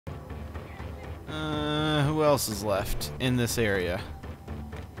Who else is left in this area?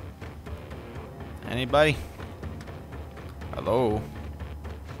 Anybody? Hello?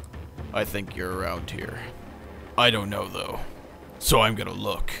 I think you're around here. I don't know though. So I'm gonna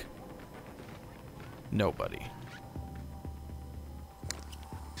look. Nobody.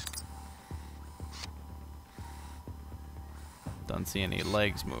 Don't see any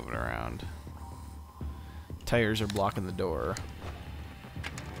legs moving around. Tires are blocking the door.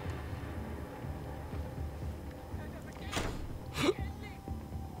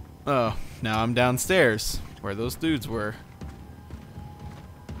 Oh, now I'm downstairs where those dudes were.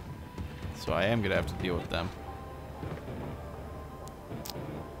 So I am gonna have to deal with them.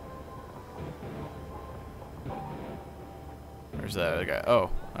 Where's that other guy? Oh,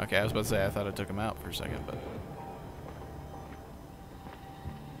 okay, I was about to say I thought I took him out for a second, but...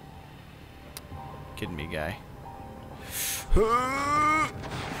 Kidding me, guy.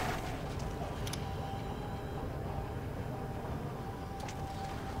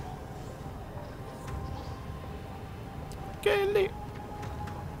 Kelly.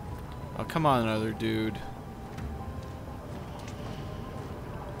 Oh, come on, another dude.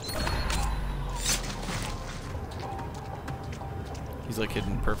 He's like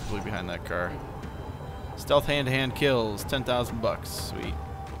hidden perfectly behind that car. Stealth hand-to-hand kills, 10,000 bucks. Sweet.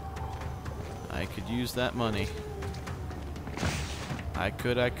 I could use that money. I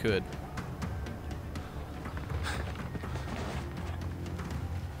could. Alright,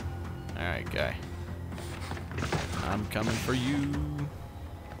 guy. I'm coming for you.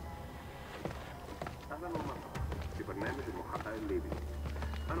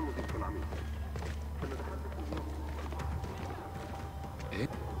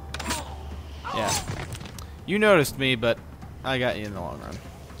 Yeah. You noticed me, but I got you in the long run.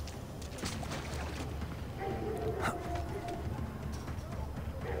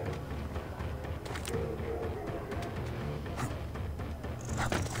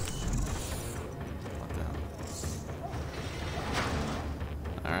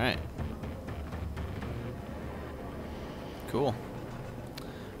 Alright. Cool.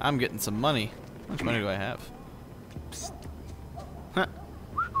 I'm getting some money. How much money do I have? Huh.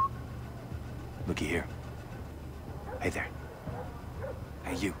 Looky here. Hey there.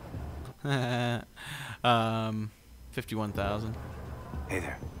 Hey you. 51,000. Hey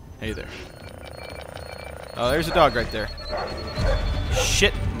there. Hey there. Oh, there's a dog right there.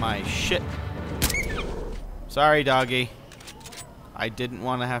 Shit, my shit. Sorry, doggy. I didn't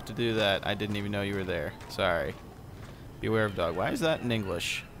want to have to do that. I didn't even know you were there. Sorry. Beware of dog. Why is that in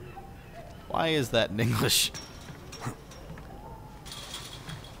English? Why is that in English?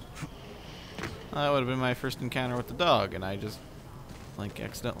 That would have been my first encounter with the dog, and I just, like,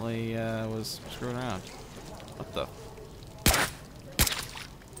 accidentally was screwing around. What the?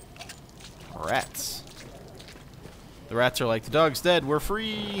 Rats. The rats are like, the dog's dead, we're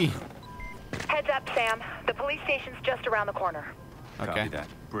free! Heads up, Sam. The police station's just around the corner. Okay. Copy that.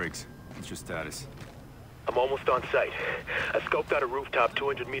 Briggs, what's your status? I'm almost on site. I scoped out a rooftop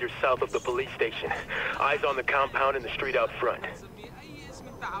 200 meters south of the police station. Eyes on the compound and the street out front.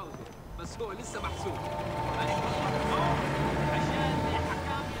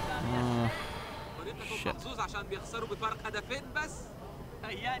 Shit.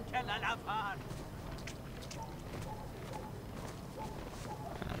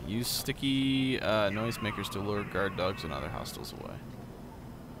 Use sticky noisemakers to lure guard dogs and other hostiles away.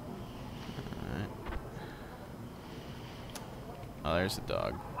 Alright. Oh, there's the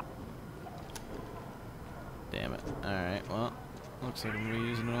dog. Damn it. Alright, well, looks like I'm going to be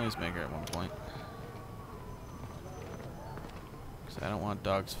using a noisemaker at one point. Because I don't want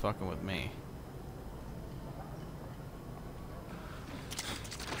dogs fucking with me.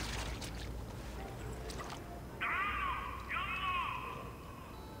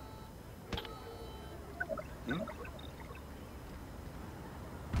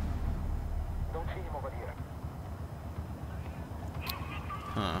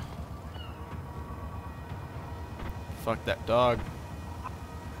 Huh. Fuck that dog.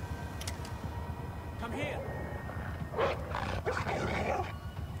 Come here.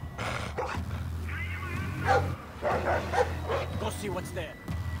 Go see what's there.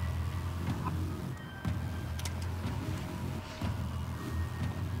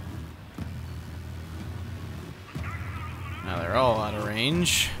 Now they're all out of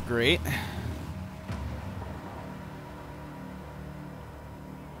range. Great.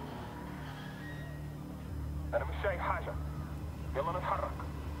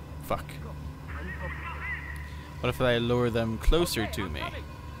 Fuck. What if I lure them closer to me?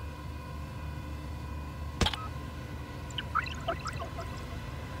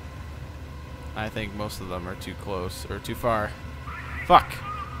 I think most of them are too close or too far. Fuck.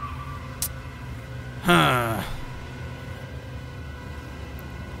 Huh.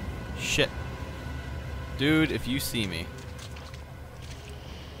 Shit. Dude, if you see me.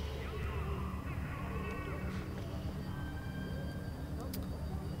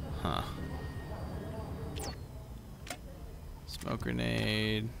 Huh. Smoke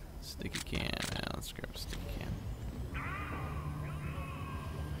grenade. Sticky can. Yeah, let's grab a sticky can.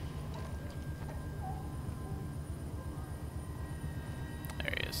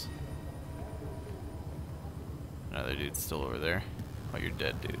 There he is. Another dude's still over there. Oh, you're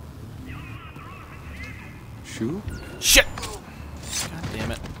dead, dude. Shoe? Shit! God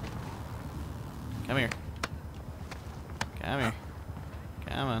damn it. Come here. Come here.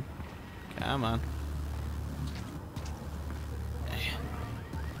 Come on. Come on.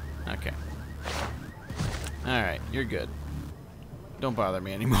 Okay. Alright, you're good. Don't bother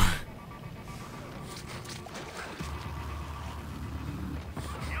me anymore.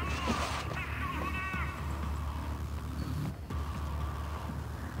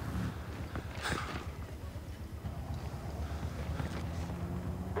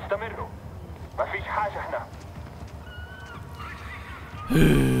 استمروا مفيش حاجة هنا.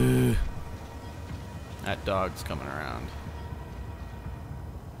 That dog's coming around.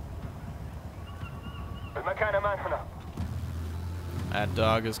 المكان أمان هنا. That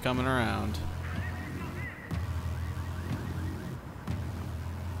dog is coming around.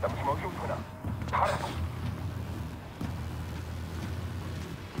 ده مش موجود هنا. تحركوا.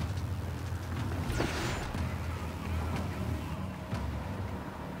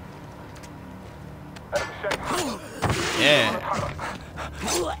 أنا مش شايف حاجة. Yeah.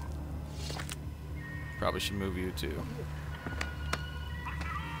 نتحرك. Probably should move you too.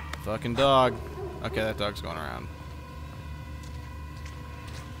 Fucking dog. Okay, that dog's going around.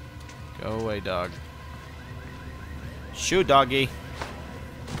 Go away, dog. Shoot, doggy.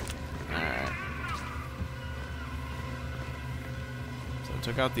 Alright. So I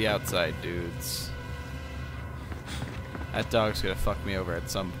took out the outside dudes. That dog's gonna fuck me over at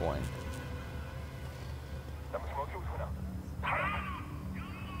some point. ده مش موجود هنا. تحرك.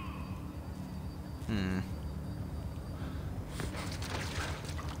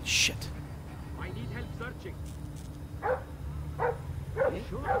 Shit. I need help searching.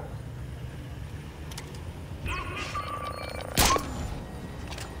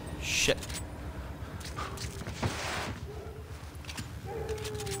 Shit.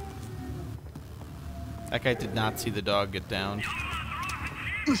 That guy did not see the dog get down.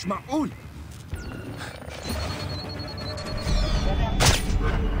 مش معقول.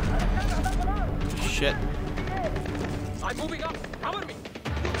 Shit. I'm moving up. Cover me.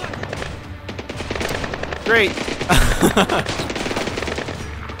 Great.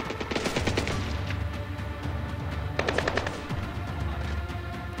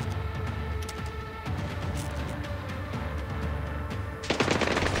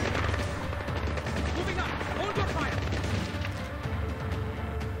 Moving up. Hold your fire.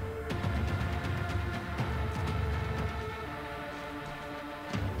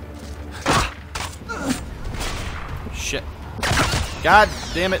 Shit. God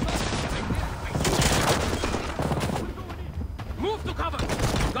damn it. Move to cover.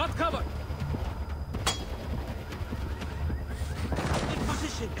 Got cover. In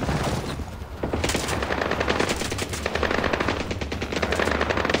position.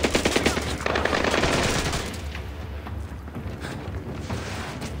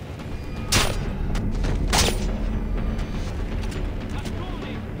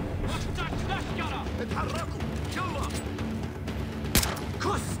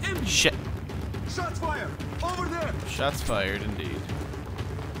 Shit. Shots fired! Over there! Shots fired, indeed.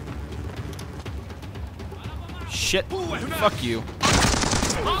 Shit. Fuck you.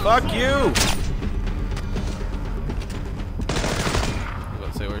 Fuck you!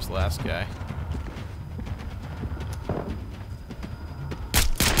 Let's say, where's the last guy?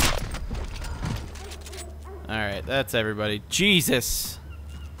 Alright, that's everybody. Jesus!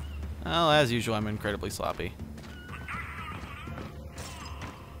 Well, as usual, I'm incredibly sloppy.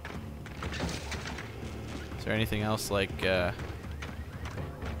 Is there anything else, like,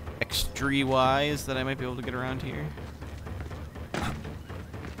 extra-wise that I might be able to get around here?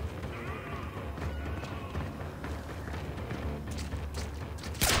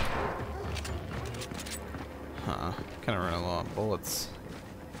 Huh. Kind of running low on bullets.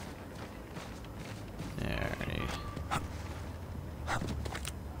 Alright.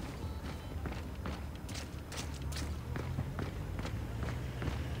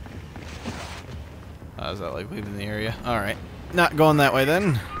 Is that like leaving the area? Alright. Not going that way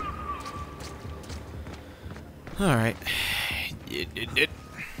then. Alright.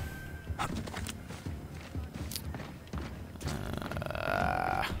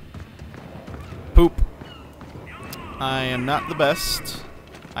 Poop. I am not the best.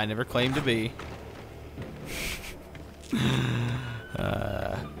 I never claimed to be.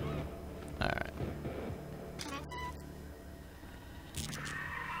 Alright.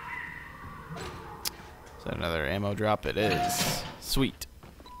 Is that another ammo drop? It is. Sweet.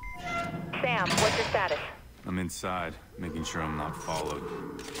 Sam, what's your status? I'm inside, making sure I'm not followed.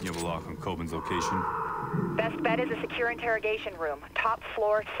 You have a lock on Coben's location? Best bet is a secure interrogation room. Top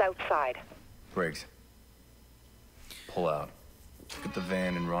floor, south side. Briggs. Pull out. Get the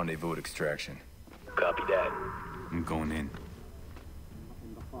van and rendezvous at extraction. Copy that. I'm going in.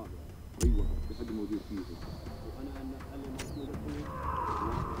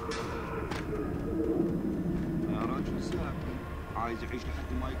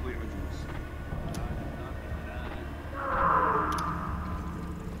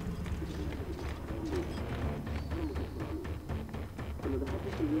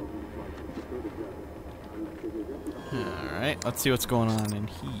 Alright, let's see what's going on in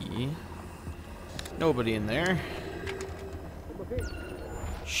here. Nobody in there.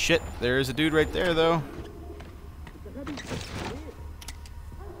 Shit, there's a dude right there, though.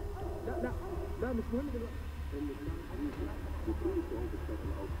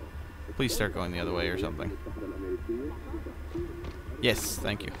 Please start going the other way or something. Yes,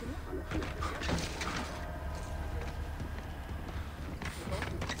 thank you.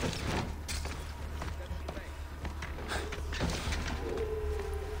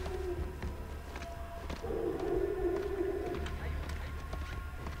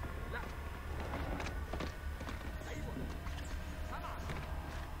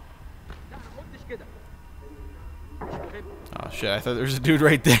 Oh shit, I thought there was a dude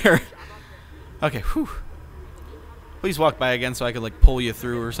right there. Okay, whew. Please walk by again so I could like pull you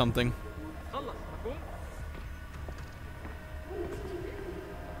through or something.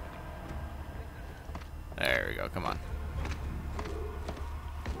 There we go, come on.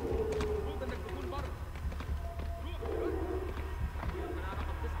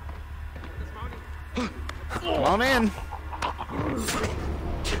 Come on in.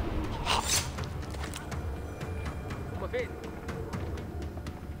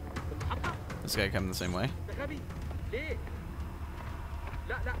 This guy coming the same way.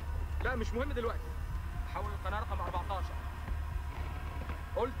 لا مش مهم دلوقتي. حول القناة رقم 14.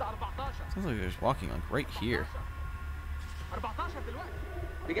 قلت 14. Sounds like they're just walking like right here. 14 دلوقتي.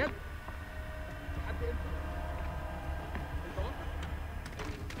 بجد؟ لحد امتى؟ انت وانت؟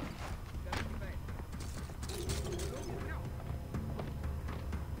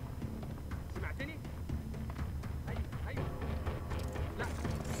 سمعتني؟ ايوه. لا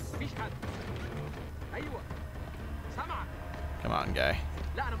مفيش حد. ايوه. سامعك. Come on, guy.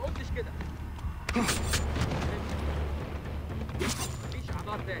 لا انا ما قلتش كده. مفيش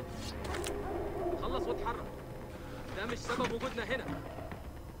اعذار تاني. خلص واتحرك. ده مش سبب وجودنا هنا.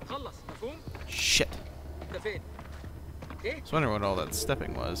 خلص، مفهوم؟ Shit. انت فين؟ ايه؟ I was wondering what all that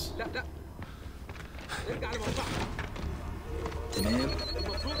stepping was. لا. ارجع لموقعك. تمام.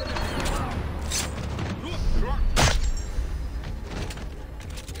 المفروض انك روح.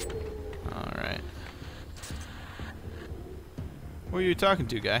 Alright. Who are you talking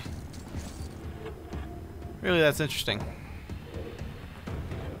to, guy? Really, that's interesting.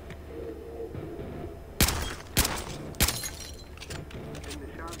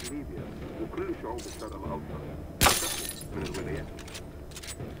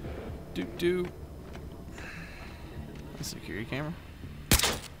 Do. A security camera?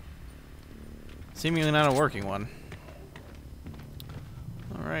 Seemingly not a working one.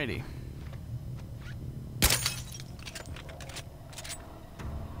 Alrighty.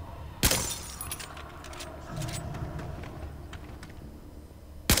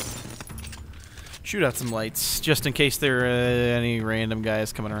 Shoot out some lights, just in case there are any random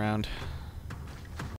guys coming around.